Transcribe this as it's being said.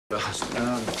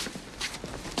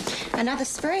Another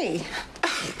spree.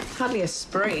 Hardly a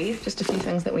spree, just a few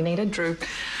things that we needed. Drew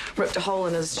ripped a hole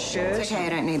in his shirt. It's okay, I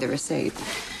don't need the receipt.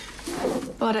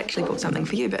 Well, I'd actually bought something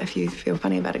for you, but if you feel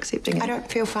funny about accepting it... I don't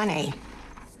feel funny.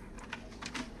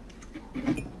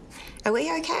 Are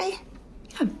we okay?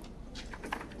 Yeah.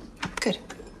 Good.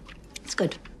 It's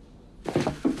good.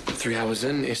 3 hours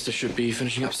in, Esther should be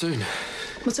finishing up soon.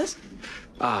 What's this?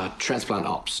 Transplant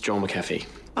ops, Joel McAfee.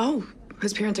 Oh,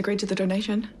 his parents agreed to the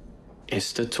donation.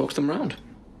 Esther talked them round.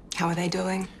 How are they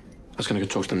doing? I was going to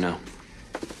go talk to them now.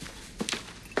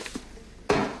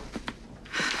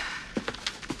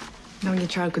 Knowing your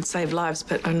child could save lives,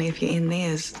 but only if you end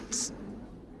theirs.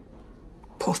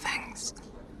 Poor things.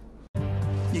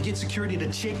 You get security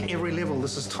to check every level.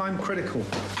 This is time critical.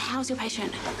 How's your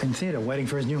patient? In theatre, waiting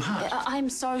for his new heart. I'm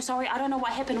so sorry. I don't know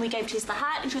what happened. We gave Tess the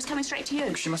heart and she was coming straight to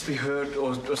you. She must be hurt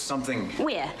or something.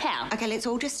 Where? How? Okay, let's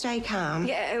all just stay calm.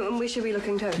 Yeah, and we should be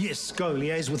looking too. Yes, go,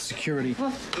 liaise with security.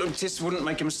 Look, Tess wouldn't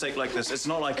make a mistake like this. It's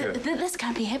not like her. This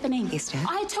can't be happening. Esther?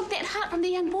 I took that heart from the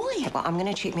young boy. Well, I'm going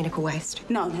to check medical waste.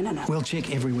 No. We'll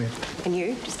check everywhere. And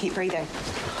you, just keep breathing.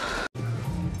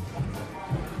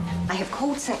 I have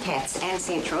called St. Cat's and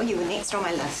Central. You were next on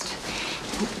my list.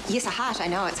 Yes, a heart, I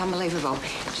know. It's unbelievable.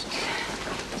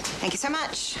 Thank you so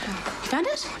much. You found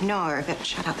it? No, but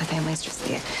shut up. The family's just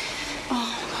there.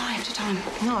 Oh, I have to time.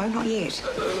 No, not yet.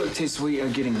 Tess, we are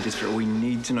getting desperate. We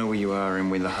need to know where you are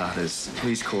and where the heart is.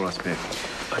 Please call us back.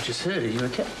 I just heard. Are you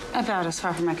okay? About as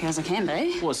far from okay as I can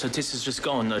be. What, so Tess is just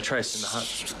gone, no trace in the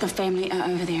heart? The family are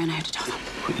over there and I have to tell them.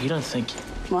 You don't think...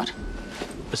 What?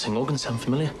 Missing organs sound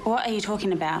familiar? What are you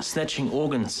talking about? Snatching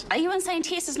organs. Are you insane?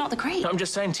 Tess is not the creep. No, I'm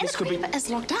just saying Tess could be... The creep is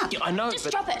locked up. Yeah, I know, Just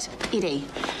but... drop it, Eddie.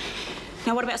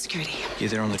 Now, what about security? Yeah,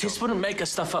 they're on the Tess wouldn't make her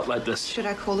stuff up like this. Should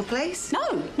I call the police?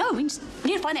 No, we need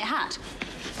to find that heart.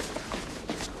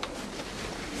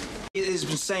 He's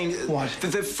been saying... What?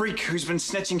 The freak who's been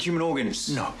snatching human organs.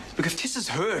 No. Look, if Tess is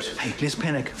hurt... Hey, let's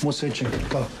panic. More searching.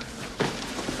 Go.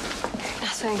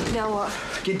 Nothing. Now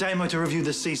what? Get Damo to review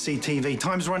the CCTV.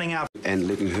 Time's running out. And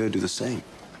letting her do the same.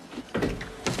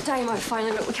 Damo,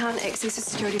 finally, look, we can't access the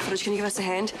security footage. Can you give us a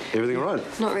hand? Everything all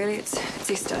right? Not really. It's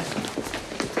Esther.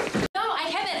 No, I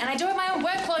haven't, and I do it my own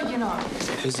workload, you know.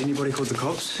 Has anybody called the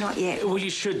cops? Not yet. Well, you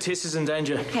should. Tess is in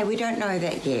danger. Hey, we don't know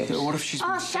that yet. What if she's...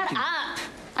 Oh, shut up.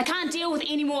 I can't deal with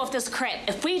any more of this crap.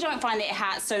 If we don't find that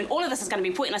heart soon, all of this is going to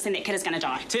be pointless and that kid is going to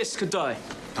die. Tess could die.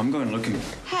 I'm going looking.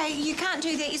 Hey, you can't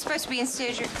do that. You're supposed to be in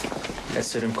surgery.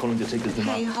 That's it. I'm calling detectives now.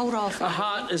 Hey, hold off. A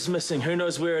heart is missing. Who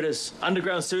knows where it is?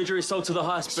 Underground surgery sold to the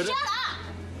highest bidder. Shut up!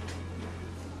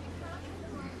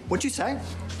 What'd you say?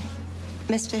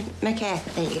 Mr.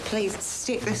 McAfee, please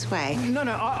step this way. No,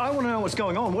 I want to know what's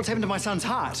going on. What's happened to my son's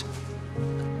heart?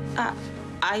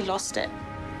 I lost it.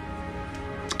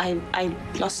 I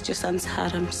lost your son's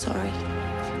heart. I'm sorry.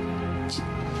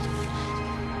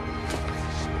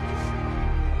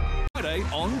 Friday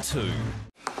on 2.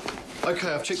 Okay,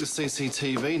 I've checked the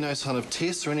CCTV. No sign of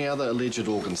Tess or any other alleged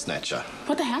organ snatcher.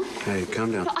 What the hell? Hey,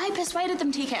 calm down. Look, I persuaded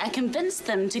them, TK. I convinced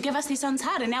them to give us their son's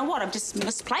heart, and now what? I've just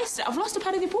misplaced it. I've lost a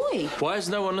part of their boy. Why is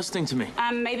no one listening to me?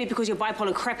 Maybe because your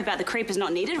bipolar crap about the creep is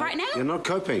not needed right now? You're not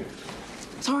coping.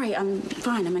 Sorry, I'm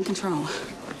fine. I'm in control.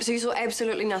 So you saw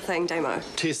absolutely nothing, Damo?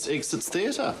 Tess exits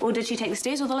theatre. Or did she take the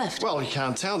stairs or the lift? Well, you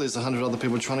can't tell. There's 100 other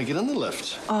people trying to get in the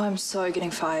lift. Oh, I'm so getting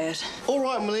fired. All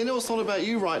right, Melina, it's not about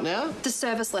you right now. The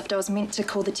service lift, I was meant to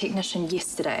call the technician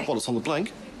yesterday. Well, it's on the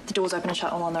blink. The doors open and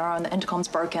shut all on their own. The intercom's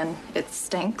broken. It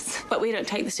stinks. But we don't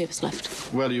take the service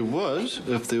lift. Well, you would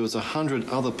if there was 100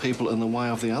 other people in the way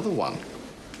of the other one.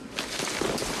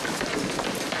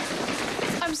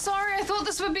 I'm sorry, I thought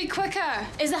this would be quicker.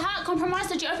 Is the heart compromised?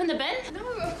 Did you open the bin? No,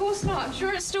 of course not. I'm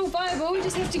sure it's still viable. We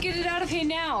just have to get it out of here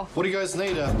now. What do you guys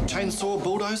need, a chainsaw,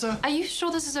 bulldozer? Are you sure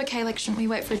this is okay? Like, shouldn't we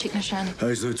wait for a technician?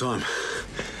 There's no time.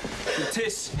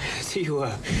 Tess, there you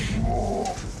are.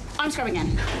 I'm scrubbing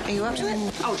in. Are you up to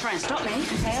it? Oh, try and stop me.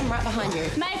 Okay, I'm right behind you.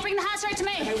 Maeve, bring the heart straight to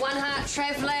me. One heart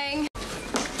travelling.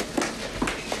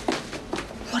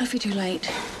 What if you're too late?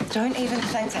 Don't even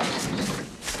think that.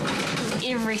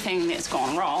 Everything that's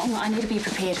gone wrong, I need to be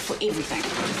prepared for everything.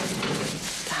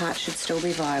 The heart should still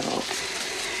be viable.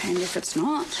 And if it's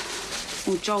not,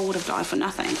 well, Joel would have died for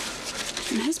nothing.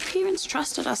 And his parents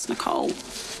trusted us, Nicole.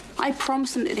 I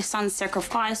promised them that their son's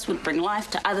sacrifice would bring life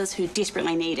to others who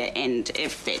desperately need it. And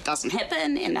if that doesn't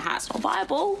happen and the heart's not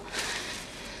viable,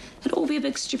 it'll all be a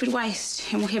big stupid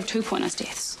waste and we'll have 2 pointless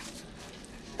deaths.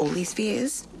 All these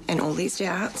fears and all these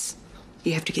doubts,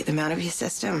 you have to get them out of your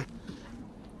system.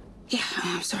 Yeah,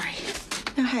 I'm sorry.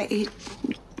 No, hey,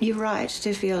 You're right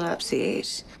to feel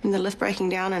upset. And the lift breaking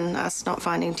down and us not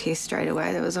finding Tess straight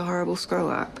away, that was a horrible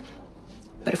screw-up.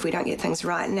 But if we don't get things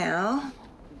right now,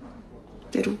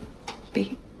 it'll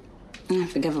be...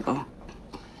 Unforgivable.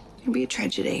 It'll be a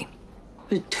tragedy.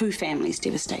 With 2 families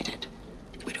devastated.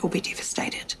 We'd all be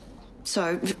devastated.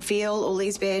 So feel all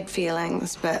these bad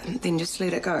feelings, but then just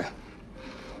let it go.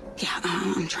 Yeah,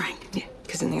 I'm trying. Yeah,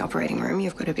 because in the operating room,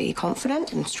 you've got to be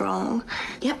confident and strong.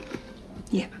 Yep.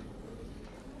 Yeah.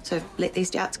 So let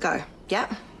these doubts go.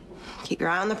 Yep. Keep your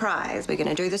eye on the prize. We're going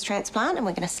to do this transplant and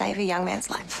we're going to save a young man's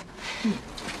life.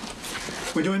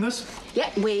 We're doing this?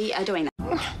 Yeah, we are doing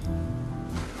that.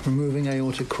 Removing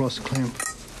aortic cross clamp.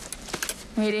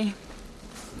 Ready?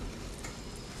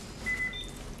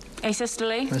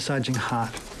 Asystole. Massaging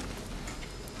heart.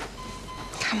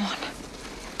 Come on.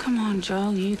 Come on,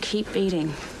 Joel, you keep beating.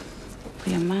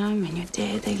 For your mum and your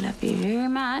dad, they love you very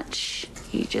much.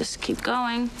 You just keep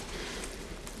going.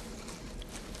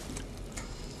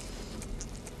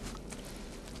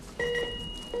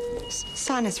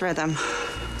 Sinus rhythm.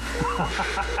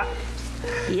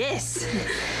 Yes.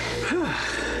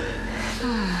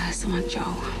 That's the one,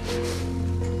 Joel.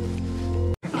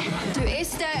 To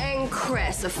Esther and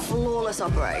Chris, a flawless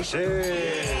operation.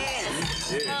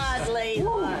 Hardly,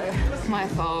 no. My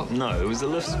fault. No, it was the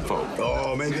lift's fault.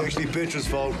 Oh, maybe actually Petra's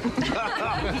fault.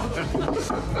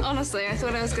 Honestly, I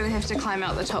thought I was going to have to climb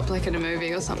out the top like in a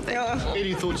movie or something.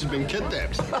 Eddie thought she'd been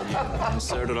kidnapped.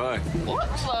 So did I.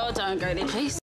 Well, don't go there, please.